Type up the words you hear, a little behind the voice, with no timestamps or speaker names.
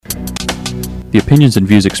The opinions and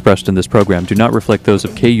views expressed in this program do not reflect those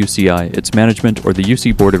of KUCI, its management, or the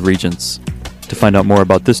UC Board of Regents. To find out more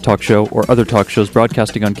about this talk show or other talk shows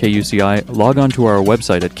broadcasting on KUCI, log on to our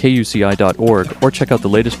website at kuci.org or check out the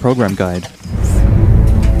latest program guide.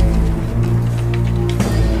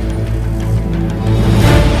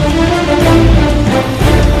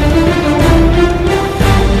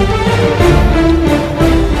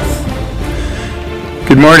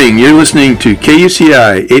 Good morning. You're listening to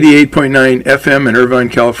KUCI 88.9 FM in Irvine,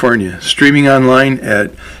 California, streaming online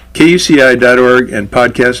at kuci.org and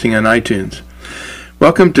podcasting on iTunes.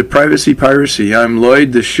 Welcome to Privacy Piracy. I'm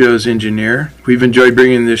Lloyd, this show's engineer. We've enjoyed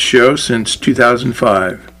bringing this show since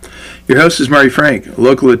 2005. Your host is Mari Frank, a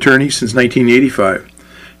local attorney since 1985.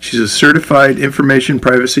 She's a certified information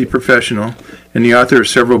privacy professional and the author of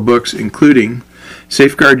several books, including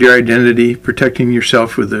Safeguard Your Identity, Protecting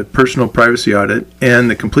Yourself with a Personal Privacy Audit, and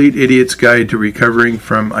The Complete Idiot's Guide to Recovering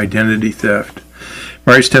from Identity Theft.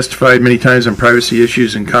 Mari's testified many times on privacy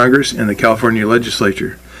issues in Congress and the California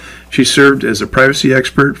legislature. She served as a privacy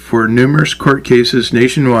expert for numerous court cases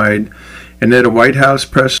nationwide and at a White House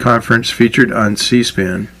press conference featured on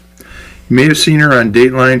C-SPAN. You may have seen her on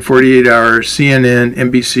Dateline, 48 Hours, CNN,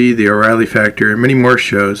 NBC, The O'Reilly Factor, and many more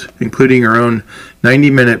shows, including her own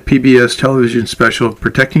 90-minute PBS television special,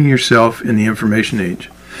 Protecting Yourself in the Information Age.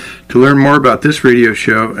 To learn more about this radio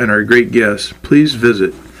show and our great guests, please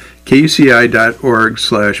visit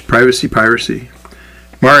kuci.org/privacypiracy.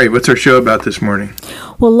 Mari, what's our show about this morning?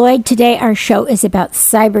 Well, Lloyd, today our show is about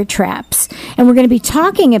cyber traps, and we're going to be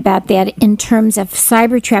talking about that in terms of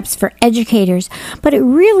cyber traps for educators, but it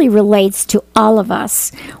really relates to all of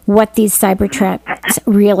us, what these cyber traps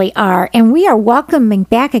really are. And we are welcoming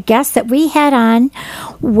back a guest that we had on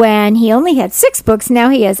when he only had 6 books. Now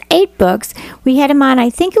he has 8 books. We had him on,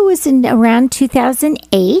 I think it was in around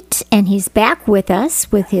 2008, and he's back with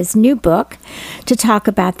us with his new book to talk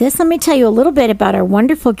about this. Let me tell you a little bit about our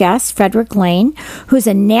wonderful guest, Frederick Lane, who's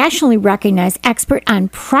a nationally recognized expert on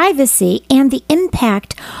privacy and the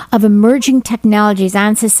impact of emerging technologies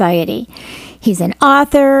on society. He's an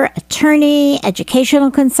author, attorney,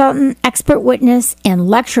 educational consultant, expert witness, and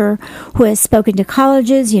lecturer who has spoken to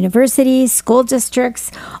colleges, universities, school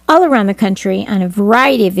districts all around the country on a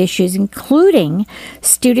variety of issues, including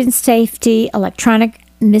student safety, electronic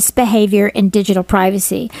misbehavior, and digital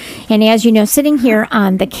privacy. And as you know, sitting here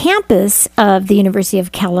on the campus of the University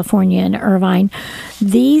of California in Irvine,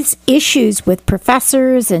 these issues with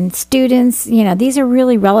professors and students, these are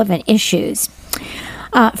really relevant issues.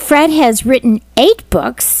 Fred has written 8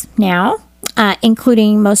 books now,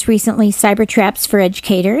 including most recently Cyber Traps for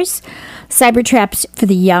Educators, Cyber Traps for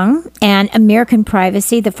the Young, and American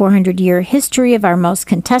Privacy, the 400-year history of our most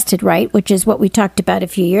contested right, which is what we talked about a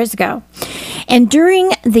few years ago. And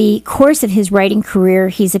during the course of his writing career,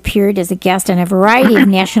 he's appeared as a guest on a variety of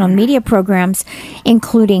national media programs,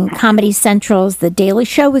 including Comedy Central's The Daily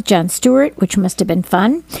Show with Jon Stewart, which must have been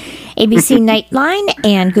fun, ABC Nightline,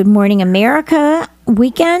 and Good Morning America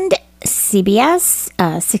Weekend, CBS,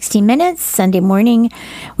 60 Minutes, Sunday Morning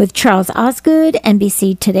with Charles Osgood,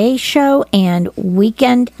 NBC Today Show, and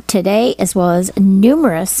Weekend Today, as well as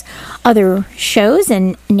numerous other shows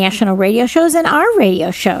and national radio shows and our radio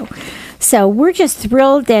show. So we're just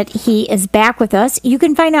thrilled that he is back with us. You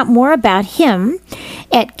can find out more about him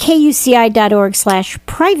at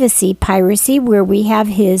kuci.org/privacypiracy, where we have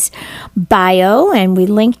his bio, and we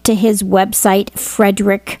link to his website,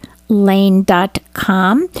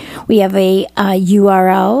 fredricklane.com. We have a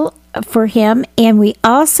URL for him, and we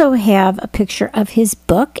also have a picture of his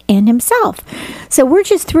book and himself. So we're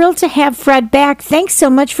just thrilled to have Fred back. Thanks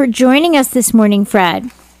so much for joining us this morning,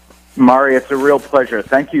 Fred. Mari, it's a real pleasure.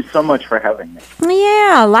 Thank you so much for having me.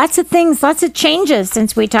 Yeah, lots of things, lots of changes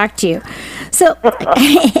since we talked to you. So,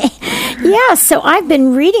 yeah, so I've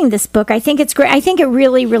been reading this book. I think it's great. I think it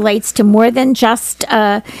really relates to more than just,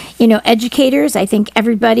 educators. I think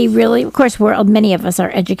everybody really, of course, many of us are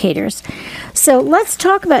educators. So let's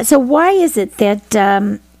talk about, so why is it that,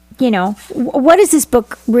 what is this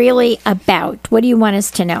book really about? What do you want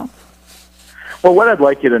us to know? Well, what I'd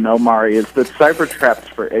like you to know, Mari, is that Cyber Traps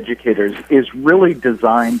for Educators is really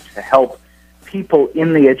designed to help people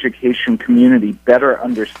in the education community better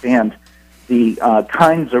understand the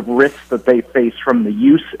kinds of risks that they face from the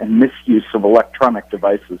use and misuse of electronic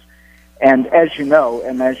devices. And as you know,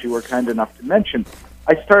 and as you were kind enough to mention,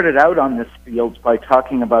 I started out on this field by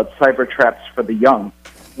talking about Cyber Traps for the Young,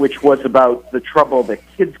 which was about the trouble that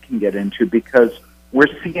kids can get into, because we're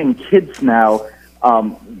seeing kids now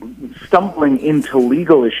stumbling into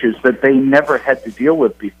legal issues that they never had to deal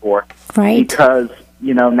with before. Right. Because,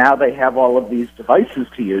 now they have all of these devices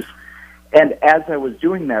to use. And as I was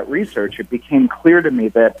doing that research, it became clear to me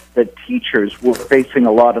that teachers were facing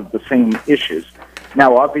a lot of the same issues.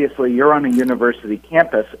 Now, obviously, you're on a university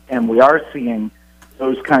campus, and we are seeing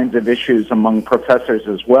those kinds of issues among professors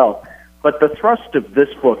as well. But the thrust of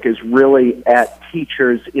this book is really at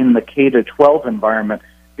teachers in the K-12 environment,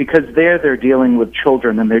 because they're dealing with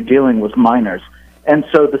children and they're dealing with minors. And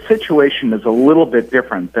so the situation is a little bit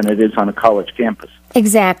different than it is on a college campus.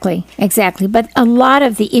 Exactly. But a lot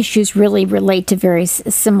of the issues really relate to very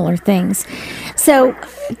similar things. So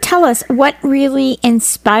tell us, what really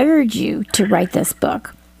inspired you to write this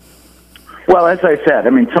book? Well, as I said,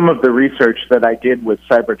 some of the research that I did with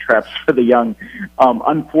cyber traps for the young,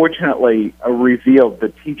 unfortunately, revealed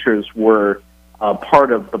that teachers were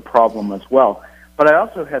part of the problem as well. But I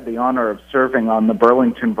also had the honor of serving on the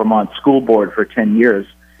Burlington, Vermont School Board for 10 years.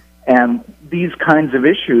 And these kinds of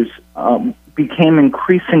issues became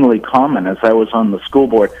increasingly common as I was on the school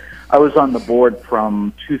board. I was on the board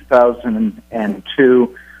from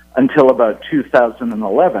 2002 until about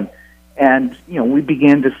 2011. And, we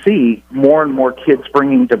began to see more and more kids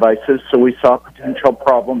bringing devices, so we saw potential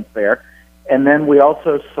problems there. And then we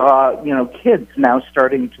also saw, kids now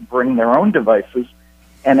starting to bring their own devices.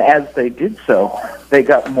 And as they did so, they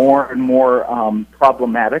got more and more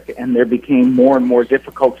problematic, and there became more and more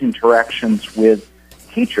difficult interactions with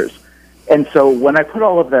teachers. And so when I put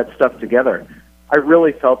all of that stuff together, I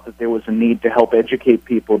really felt that there was a need to help educate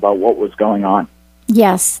people about what was going on.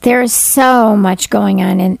 Yes, there is so much going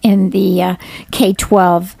on in the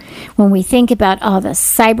K-12 when we think about all the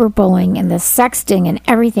cyberbullying and the sexting and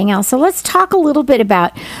everything else. So let's talk a little bit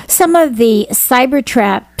about some of the cyber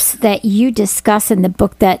traps that you discuss in the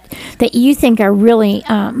book that you think are really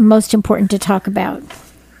most important to talk about.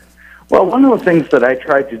 Well, one of the things that I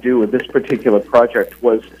tried to do with this particular project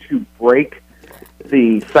was to break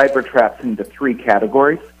the cyber traps into three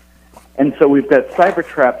categories. And so we've got cyber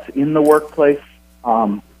traps in the workplace,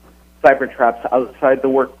 cyber traps outside the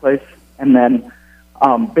workplace, and then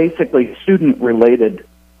basically student-related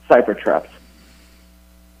cyber traps.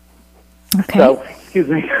 Okay. So, excuse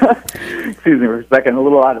me for a second, a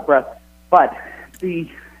little out of breath. But the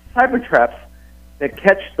cyber traps that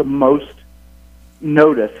catch the most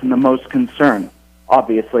notice and the most concern,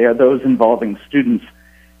 obviously, are those involving students.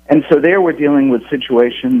 And so there we're dealing with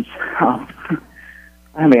situations, I'm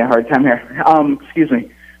having a hard time here.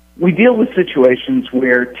 We deal with situations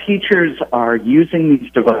where teachers are using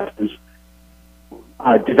these devices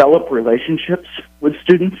develop relationships with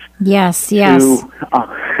students. Yes. To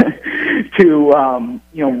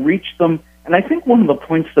reach them. And I think one of the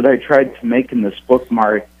points that I tried to make in this book,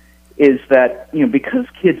 Mari, is that, because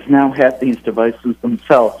kids now have these devices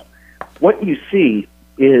themselves, what you see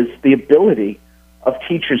is the ability of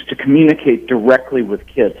teachers to communicate directly with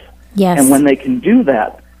kids. Yes. And when they can do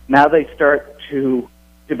that, now they start to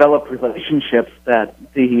develop relationships that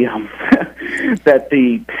the that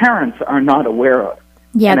the parents are not aware of.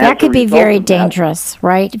 Yeah, and that could be very dangerous,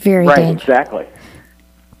 right? Very dangerous. Exactly.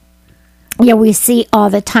 Yeah, we see all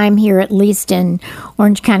the time here, at least in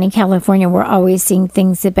Orange County, California, we're always seeing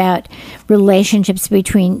things about relationships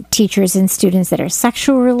between teachers and students that are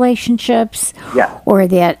sexual relationships, or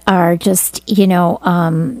that are just,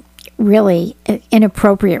 really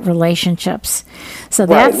inappropriate relationships. So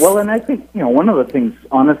that's... Right. Well, and I think, one of the things,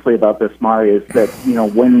 honestly, about this, Mari, is that,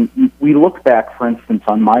 when we look back, for instance,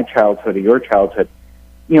 on my childhood or your childhood,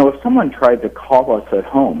 if someone tried to call us at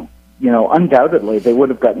home, undoubtedly they would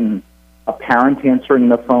have gotten a parent answering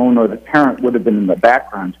the phone, or the parent would have been in the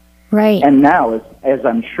background. Right. And now, as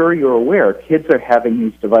I'm sure you're aware, kids are having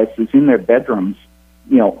these devices in their bedrooms,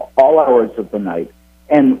 all hours of the night.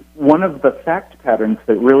 And one of the fact patterns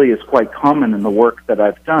that really is quite common in the work that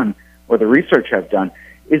I've done, or the research I've done,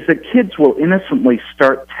 is that kids will innocently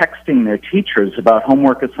start texting their teachers about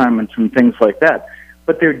homework assignments and things like that,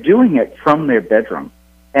 but they're doing it from their bedroom.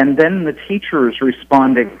 And then the teacher is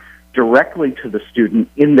responding directly to the student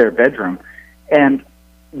in their bedroom. And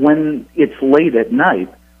when it's late at night,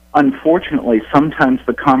 unfortunately, sometimes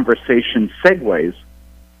the conversation segues,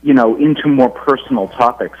 into more personal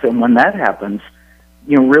topics. And when that happens,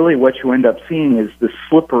 really what you end up seeing is the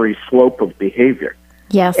slippery slope of behavior.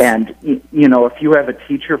 Yes. And, if you have a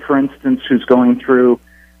teacher, for instance, who's going through,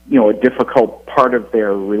 a difficult part of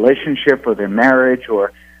their relationship or their marriage,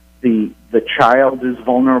 or the child is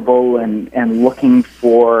vulnerable and looking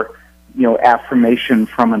for, affirmation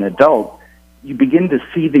from an adult, you begin to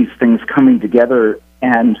see these things coming together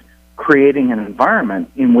and creating an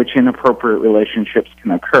environment in which inappropriate relationships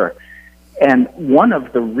can occur. And one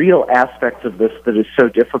of the real aspects of this that is so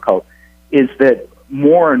difficult is that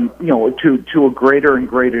more and, to a greater and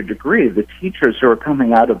greater degree, the teachers who are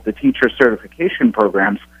coming out of the teacher certification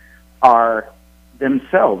programs are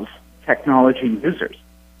themselves technology users.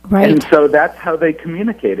 Right. And so that's how they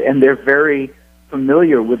communicate. And they're very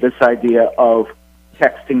familiar with this idea of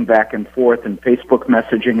texting back and forth and Facebook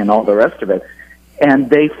messaging and all the rest of it. And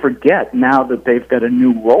they forget now that they've got a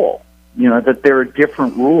new role, that there are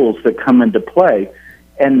different rules that come into play,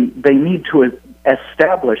 and they need to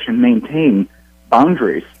establish and maintain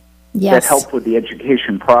boundaries that help with the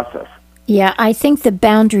education process. Yeah, I think the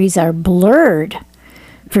boundaries are blurred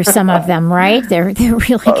for some of them, right? They're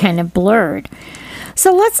really kind of blurred.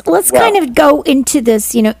 So let's kind of go into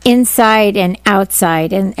this, inside and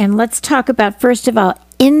outside, and let's talk about, first of all,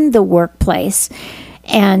 in the workplace.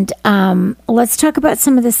 And let's talk about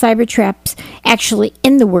some of the cyber traps actually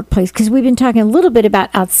in the workplace, because we've been talking a little bit about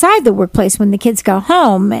outside the workplace when the kids go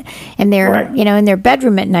home and they're in their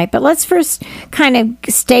bedroom at night. But let's first kind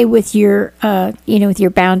of stay with your with your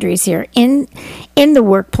boundaries here in the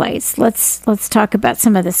workplace. Let's talk about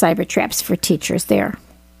some of the cyber traps for teachers there.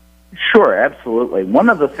 Sure, absolutely. One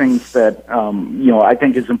of the things that I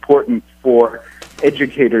think is important for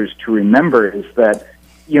educators to remember is that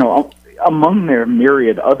among their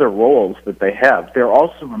myriad other roles that they have, they're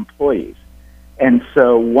also employees. And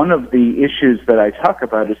so one of the issues that I talk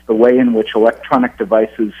about is the way in which electronic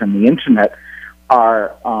devices and the Internet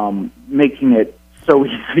are making it so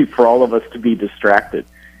easy for all of us to be distracted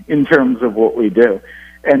in terms of what we do.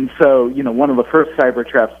 And so, one of the first cyber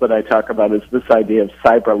traps that I talk about is this idea of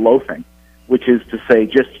cyber loafing, which is to say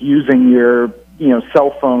just using your,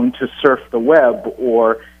 cell phone to surf the web,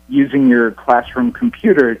 or using your classroom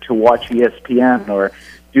computer to watch ESPN or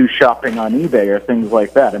do shopping on eBay or things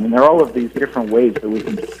like that. I mean, there are all of these different ways that we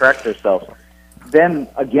can distract ourselves. Then,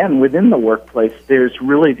 again, within the workplace, there's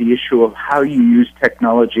really the issue of how you use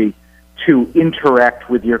technology to interact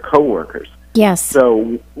with your coworkers. Yes.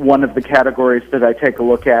 So one of the categories that I take a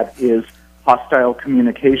look at is hostile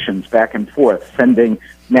communications back and forth, sending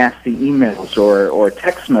nasty emails or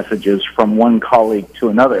text messages from one colleague to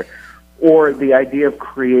another, or the idea of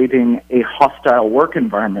creating a hostile work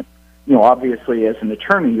environment. Obviously, as an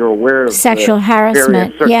attorney, you're aware of sexual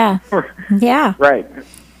harassment. Yeah. Right.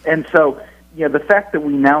 And so, the fact that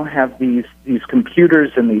we now have these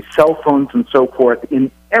computers and these cell phones and so forth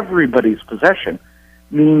in everybody's possession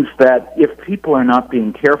means that if people are not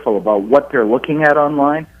being careful about what they're looking at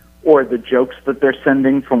online or the jokes that they're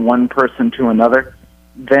sending from one person to another,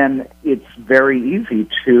 then it's very easy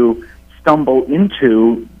to stumble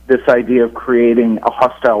into this idea of creating a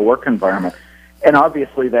hostile work environment. And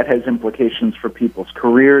obviously that has implications for people's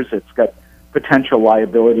careers. It's got potential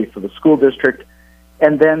liability for the school district.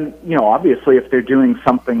 And then, obviously if they're doing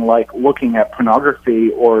something like looking at pornography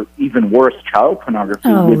or even worse, child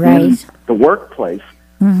pornography within the workplace,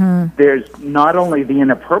 there's not only the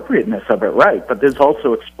inappropriateness of it, but there's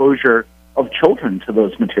also exposure of children to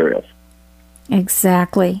those materials.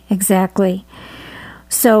 Exactly.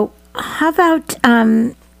 So how about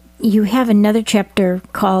you have another chapter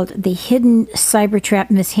called The Hidden Cyber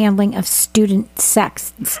Trap Mishandling of Student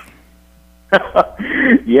Sex.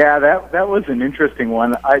 Yeah, that was an interesting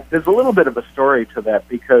one. There's a little bit of a story to that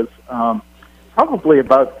because probably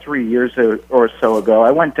about 3 years or so ago,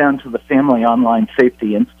 I went down to the Family Online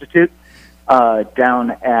Safety Institute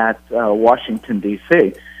down at Washington,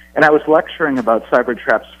 D.C., and I was lecturing about cyber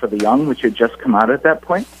traps for the young, which had just come out at that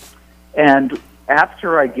point. And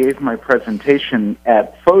after I gave my presentation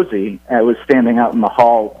at FOSI, I was standing out in the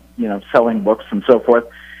hall, selling books and so forth,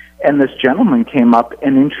 and this gentleman came up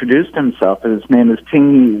and introduced himself. His name is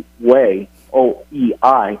Ting-Yi Wei,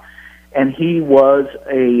 O-E-I, and he was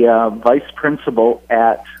a vice principal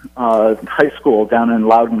at high school down in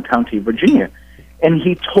Loudoun County, Virginia. And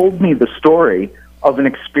he told me the story of an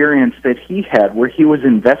experience that he had where he was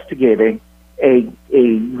investigating a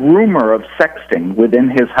rumor of sexting within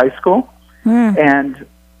his high school. And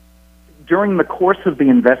during the course of the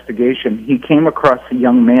investigation, he came across a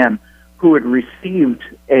young man who had received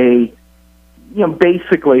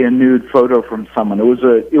basically a nude photo from someone. It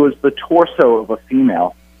was the torso of a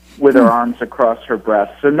female with her arms across her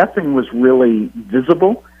breast. So nothing was really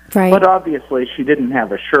visible. Right. But obviously she didn't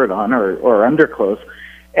have a shirt on or underclothes.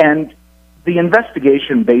 And the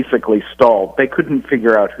investigation basically stalled. They couldn't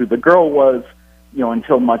figure out who the girl was,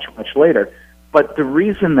 until much, much later. But the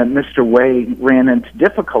reason that Mr. Wei ran into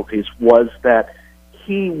difficulties was that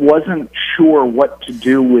he wasn't sure what to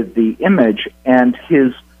do with the image, and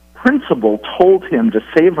his principal told him to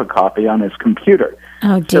save a copy on his computer.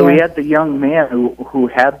 Oh, dear. So he had the young man who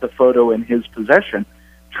had the photo in his possession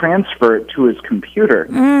transfer it to his computer.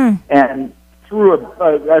 And through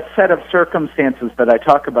a set of circumstances that I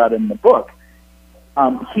talk about in the book,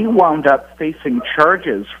 he wound up facing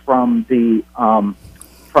charges from the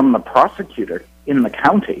prosecutor in the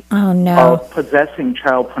county of possessing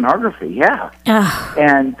child pornography. Yeah.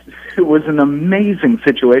 And it was an amazing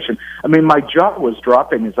situation. I mean, my jaw was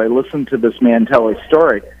dropping as I listened to this man tell his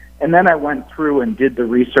story. And then I went through and did the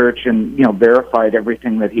research and, verified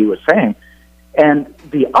everything that he was saying. And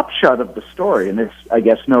the upshot of the story, and it's, I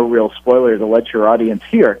guess, no real spoiler to let your audience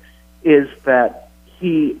hear, is that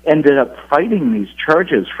he ended up fighting these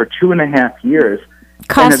charges for 2.5 years.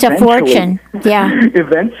 Cost a fortune. Yeah.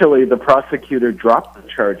 Eventually, the prosecutor dropped the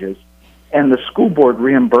charges, and the school board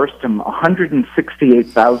reimbursed him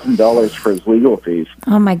 $168,000 for his legal fees.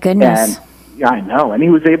 Oh, my goodness. And, yeah, I know. And he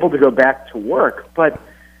was able to go back to work. But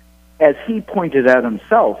as he pointed out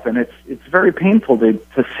himself, and it's very painful to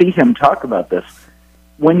see him talk about this,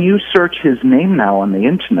 when you search his name now on the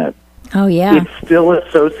Internet, it's still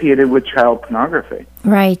associated with child pornography.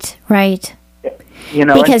 Right.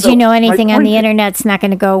 Because so anything on the Internet's not going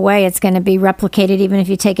to go away. It's going to be replicated even if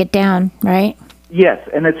you take it down, right? Yes,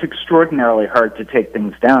 and it's extraordinarily hard to take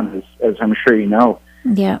things down, as I'm sure you know.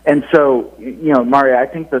 Yeah. And so, Maria, I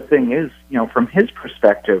think the thing is, from his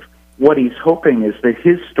perspective, what he's hoping is that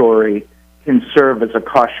his story can serve as a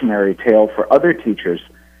cautionary tale for other teachers,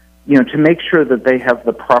 to make sure that they have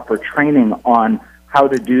the proper training on how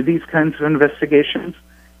to do these kinds of investigations,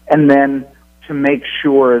 and then to make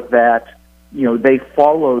sure that they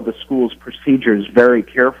follow the school's procedures very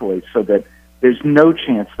carefully so that there's no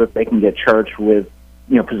chance that they can get charged with,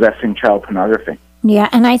 possessing child pornography. Yeah,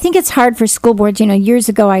 and I think it's hard for school boards. Years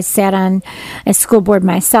ago I sat on a school board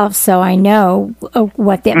myself, so I know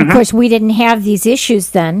what that. Of course, we didn't have these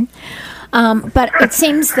issues then, but it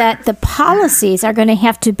seems that the policies are going to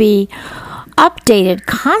have to be updated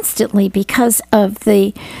constantly because of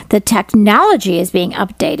the technology is being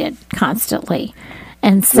updated constantly.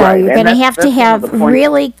 And so you're going to have to have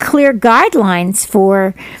really clear guidelines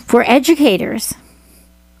for educators.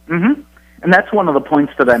 Mm-hmm. And that's one of the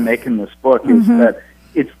points that I make in this book is that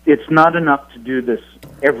it's not enough to do this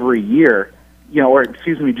every year,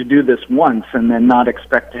 to do this once and then not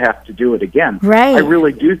expect to have to do it again. Right. I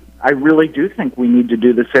really do think we need to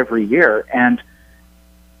do this every year. And,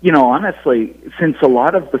 honestly, since a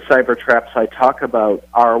lot of the cyber traps I talk about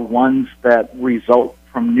are ones that result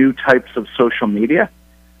from new types of social media.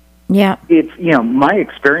 Yeah. It's, my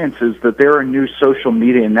experience is that there are new social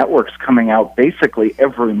media networks coming out basically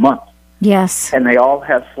every month. Yes. And they all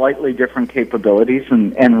have slightly different capabilities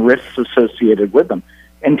and risks associated with them.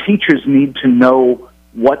 And teachers need to know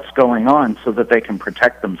what's going on so that they can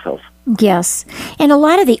protect themselves. Yes. And a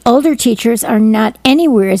lot of the older teachers are not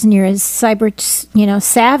anywhere as near as cyber,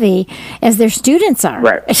 savvy as their students are.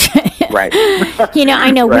 Right. Right.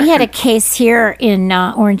 I know we had a case here in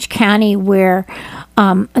Orange County where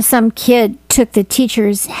some kid took the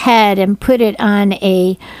teacher's head and put it on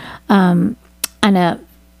a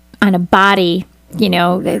body,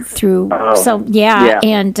 through.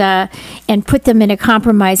 And put them in a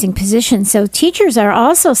compromising position. So teachers are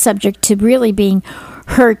also subject to really being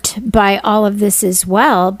hurt by all of this as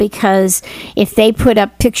well, because if they put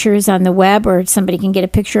up pictures on the web or somebody can get a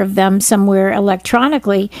picture of them somewhere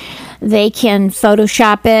electronically, they can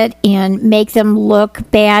Photoshop it and make them look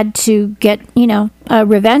bad to get,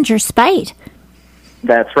 revenge or spite.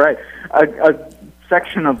 That's right. A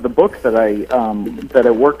section of the book that I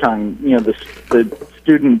worked on, the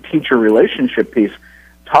student-teacher relationship piece,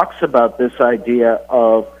 talks about this idea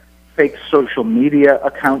of fake social media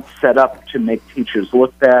accounts set up to make teachers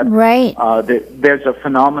look bad. Right. There's a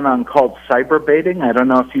phenomenon called cyberbaiting. I don't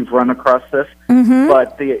know if you've run across this,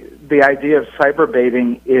 but the idea of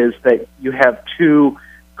cyberbaiting is that you have two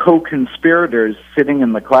co-conspirators sitting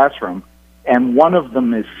in the classroom, and one of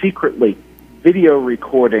them is secretly video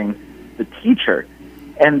recording the teacher,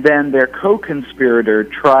 and then their co-conspirator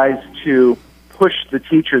tries to push the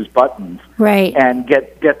teacher's buttons, right, and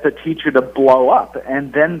get the teacher to blow up,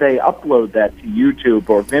 and then they upload that to YouTube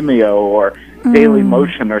or Vimeo or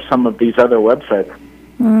Dailymotion or some of these other websites.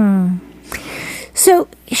 So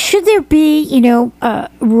should there be,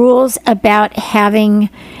 rules about having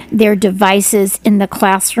their devices in the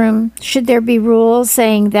classroom? Should there be rules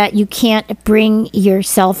saying that you can't bring your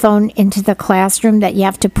cell phone into the classroom, that you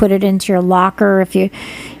have to put it into your locker if you,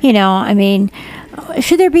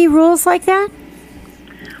 should there be rules like that?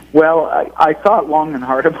 Well, I thought long and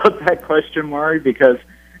hard about that question, Maury, because,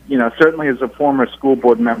 certainly as a former school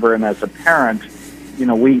board member and as a parent,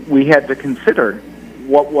 we had to consider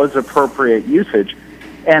what was appropriate usage.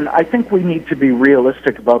 And I think we need to be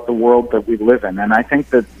realistic about the world that we live in. And I think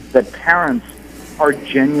that parents are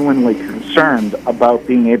genuinely concerned about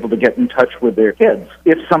being able to get in touch with their kids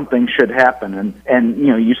if something should happen. And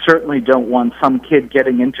you certainly don't want some kid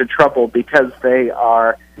getting into trouble because they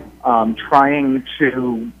are trying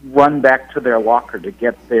to run back to their locker to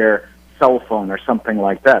get their cell phone or something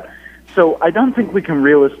like that. So I don't think we can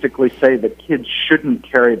realistically say that kids shouldn't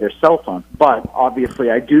carry their cell phone. But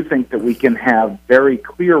obviously I do think that we can have very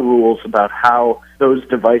clear rules about how those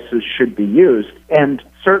devices should be used. And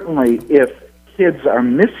certainly if kids are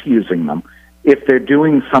misusing them, if they're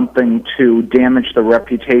doing something to damage the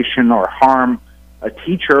reputation or harm a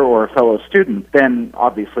teacher or a fellow student, then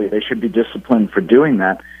obviously they should be disciplined for doing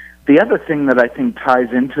that. The other thing that I think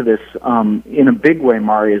ties into this in a big way,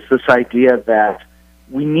 Mari, is this idea that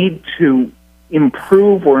we need to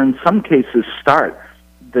improve, or in some cases start,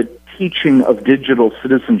 the teaching of digital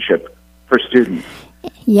citizenship for students.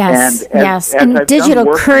 Yes, and yes, and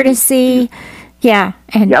digital courtesy,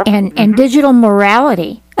 and digital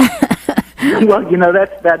morality. Well,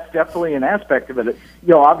 that's definitely an aspect of it.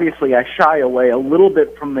 Obviously, I shy away a little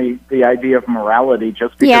bit from the idea of morality,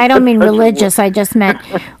 just because. Yeah, I don't mean religious. I just meant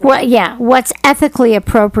what's ethically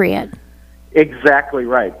appropriate. Exactly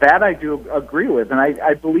right. That I do agree with, and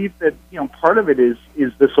I believe that part of it is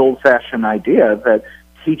this old-fashioned idea that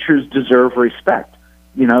teachers deserve respect.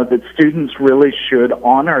 That students really should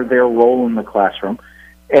honor their role in the classroom,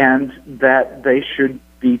 and that they should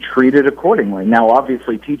be treated accordingly. Now,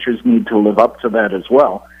 obviously, teachers need to live up to that as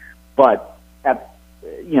well, but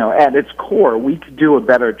at its core, we could do a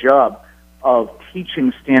better job of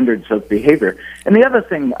teaching standards of behavior. And the other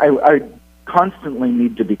thing I constantly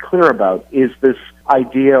need to be clear about is this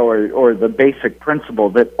idea or the basic principle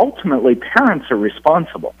that ultimately parents are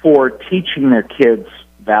responsible for teaching their kids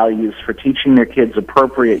values, for teaching their kids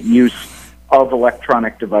appropriate use of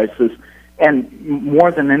electronic devices, and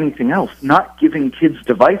more than anything else, not giving kids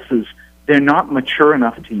devices they're not mature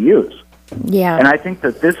enough to use. Yeah. And I think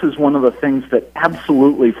that this is one of the things that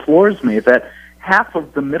absolutely floors me, that half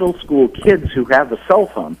of the middle school kids who have a cell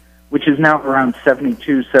phone, which is now around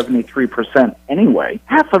 72, 73% anyway,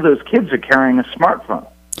 half of those kids are carrying a smartphone.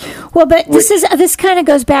 Well, but this kind of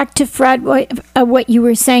goes back to Fred, what you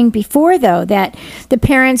were saying before, though, that the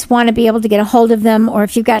parents want to be able to get a hold of them, or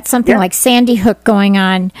if you've got something like Sandy Hook going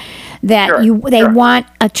on, that they want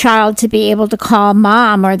a child to be able to call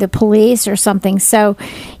mom or the police or something. So,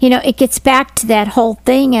 it gets back to that whole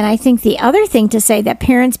thing. And I think the other thing to say that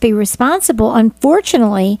parents be responsible,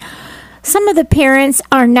 unfortunately, some of the parents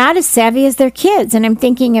are not as savvy as their kids. And I'm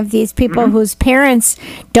thinking of these people whose parents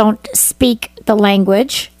don't speak the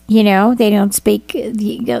language. They don't speak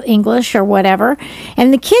the English or whatever.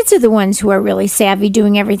 And the kids are the ones who are really savvy,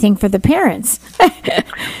 doing everything for the parents.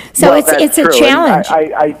 So it's a challenge.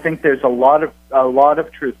 I think there's a lot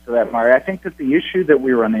of truth to that, Mari. I think that the issue that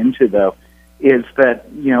we run into, though, is that,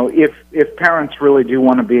 if parents really do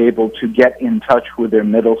want to be able to get in touch with their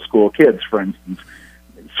middle school kids, for instance,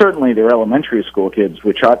 certainly their elementary school kids,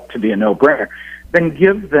 which ought to be a no-brainer, then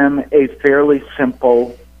give them a fairly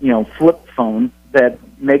simple, flip phone that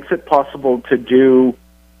makes it possible to do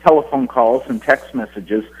telephone calls and text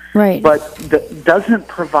messages, right? But doesn't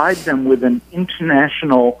provide them with an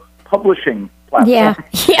international publishing platform. Yeah.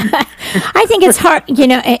 I think it's hard.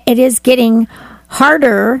 It is getting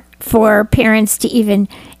harder for parents to even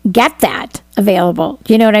get that available.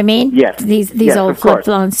 You know what I mean? Yes. These old flip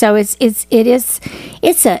phones. So it's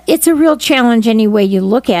a real challenge any way you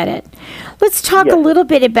look at it. Let's talk a little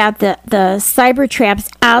bit about the cyber traps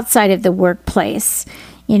outside of the workplace.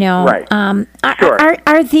 Right. Are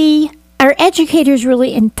educators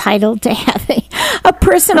really entitled to have a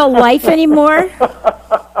personal life anymore?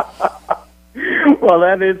 Well,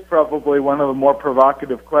 that is probably one of the more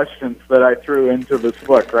provocative questions that I threw into this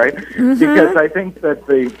book, right? Mm-hmm. Because I think that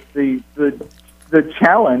the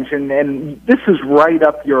challenge, and this is right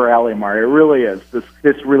up your alley, Mari, it really is,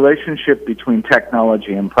 this relationship between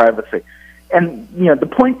technology and privacy. And, the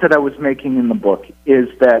point that I was making in the book is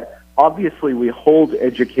that obviously we hold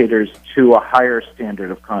educators to a higher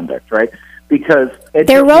standard of conduct, right? Because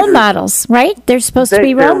they're role models, right? They're supposed to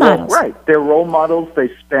be role models. Right. They're role models. They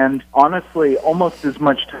spend, honestly, almost as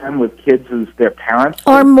much time with kids as their parents.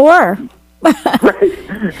 Or more.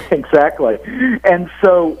 Right. Exactly. And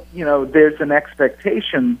so, there's an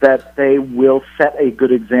expectation that they will set a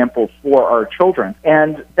good example for our children.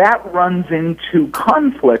 And that runs into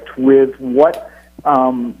conflict with what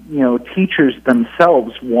teachers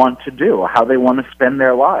themselves want to do, how they want to spend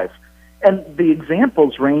their lives. And the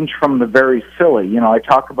examples range from the very silly. I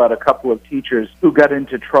talk about a couple of teachers who got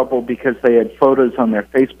into trouble because they had photos on their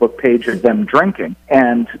Facebook page of them drinking,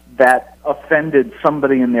 and that offended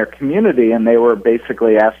somebody in their community, and they were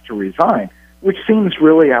basically asked to resign. which seems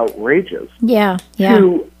really outrageous,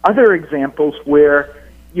 to other examples where,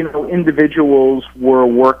 individuals were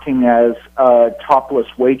working as a topless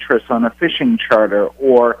waitress on a fishing charter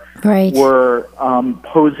or were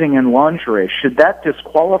posing in lingerie. Should that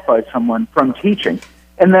disqualify someone from teaching?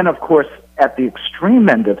 And then, of course, at the extreme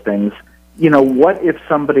end of things, what if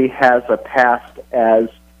somebody has a past as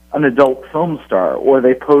an adult film star or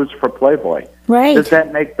they pose for Playboy? Right. Does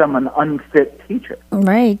that make them an unfit teacher?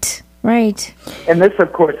 Right. And this,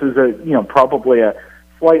 of course, is probably a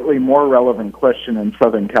slightly more relevant question in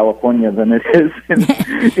Southern California than it is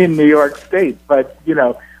in New York State. But,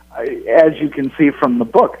 as you can see from the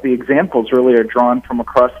book, the examples really are drawn from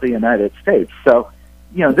across the United States. So,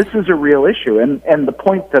 this is a real issue. And the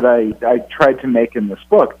point that I tried to make in this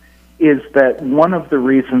book is that one of the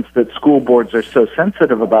reasons that school boards are so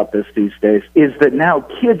sensitive about this these days is that now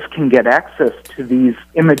kids can get access to these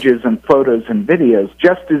images and photos and videos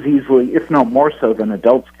just as easily, if not more so, than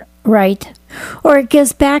adults can. Right. Or it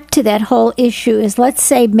goes back to that whole issue is, let's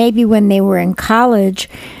say maybe when they were in college,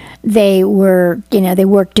 they were, they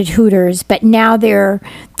worked at Hooters, but now they're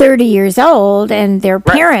 30 years old and they're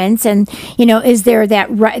parents. And, is there that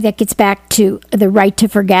right, that gets back to the right to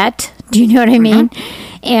forget? Do you know what I mean?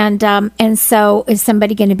 And so is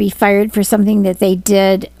somebody going to be fired for something that they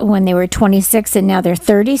did when they were 26 and now they're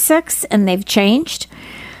 36 and they've changed?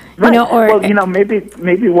 Right.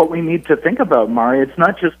 Maybe what we need to think about, Mari, it's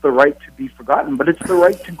not just the right to be forgotten, but it's the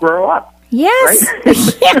right to grow up. Yes.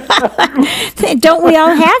 Right? Don't we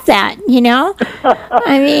all have that,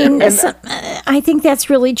 I mean, I think that's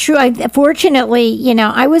really true. Fortunately,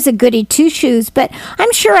 I was a goody two-shoes, but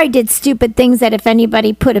I'm sure I did stupid things that if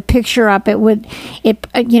anybody put a picture up,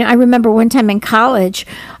 I remember one time in college,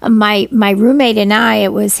 my roommate and I,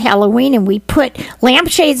 it was Halloween, and we put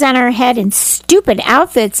lampshades on our head and stupid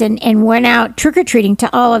outfits and went out trick-or-treating to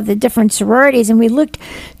all of the different sororities, and we looked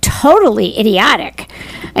totally idiotic.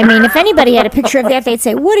 I mean, if anybody had a picture of that, they'd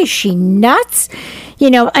say, what is she, nuts?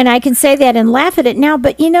 And I can say that and laugh at it now,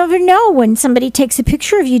 but you never know when somebody takes a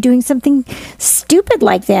picture of you doing something stupid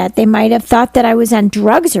like that. They might have thought that I was on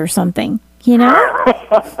drugs or something, So,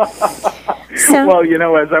 well,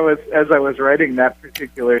 as I was writing that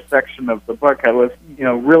particular section of the book, I was,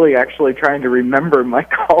 really actually trying to remember my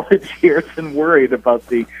college years and worried about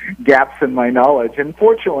the gaps in my knowledge. And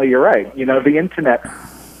fortunately, you're right.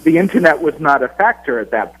 The internet was not a factor at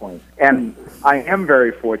that point. And I am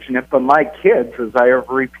very fortunate, but my kids, as I have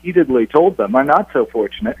repeatedly told them, are not so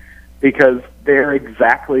fortunate because they're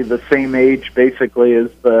exactly the same age, basically, as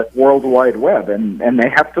the World Wide Web, and they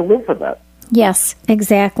have to live with that. Yes,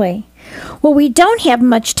 exactly. Well, we don't have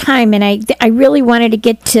much time, and I really wanted to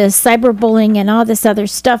get to cyberbullying and all this other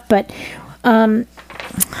stuff, but I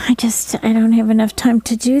don't have enough time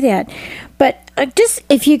to do that. But just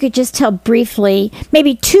if you could just tell briefly,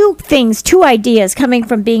 maybe two ideas coming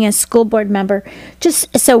from being a school board member,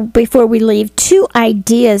 just so before we leave, 2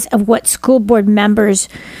 ideas of what school board members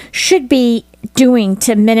should be doing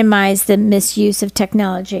to minimize the misuse of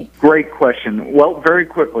technology. Great question. Well, very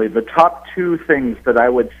quickly, the top 2 things that I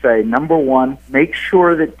would say, number 1, make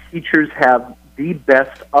sure that teachers have the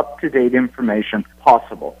best up-to-date information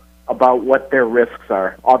possible about what their risks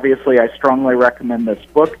are. Obviously, I strongly recommend this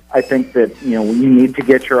book. I think that you need to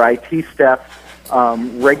get your IT staff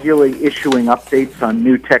regularly issuing updates on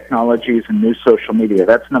new technologies and new social media.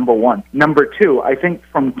 That's number 1. Number 2, I think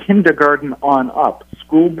from kindergarten on up,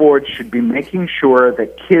 school boards should be making sure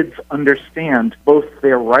that kids understand both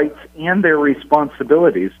their rights and their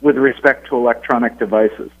responsibilities with respect to electronic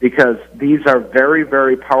devices, because these are very,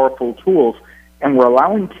 very powerful tools. And we're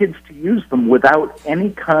allowing kids to use them without any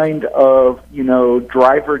kind of,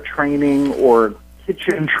 driver training or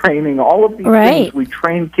kitchen training, all of these things we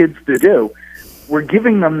train kids to do. We're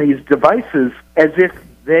giving them these devices as if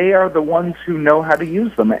they are the ones who know how to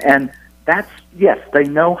use them. And that's, yes, they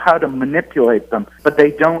know how to manipulate them, but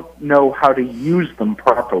they don't know how to use them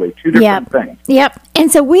properly. 2 different things. Yep.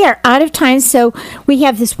 And so we are out of time. So we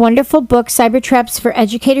have this wonderful book, Cyber Traps for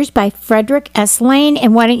Educators by Frederick S. Lane.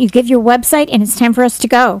 And why don't you give your website, and it's time for us to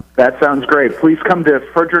go. That sounds great. Please come to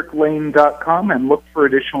fredericklane.com and look for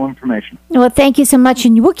additional information. Well, thank you so much.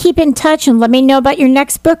 And we'll keep in touch and let me know about your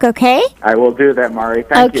next book, okay? I will do that, Mari.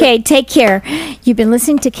 Thank you. Okay, take care. You've been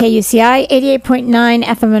listening to KUCI 88.9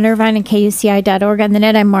 FM in Irvine and KUCI.org on the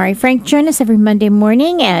net. I'm Mari Frank. Join us every Monday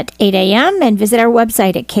morning at 8 a.m. and visit our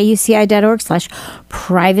website at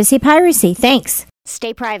KUCI.org/privacypiracy. Thanks.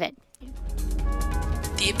 Stay private.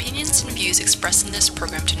 The opinions and views expressed in this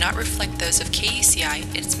program do not reflect those of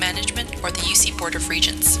KUCI, its management, or the UC Board of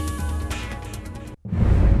Regents.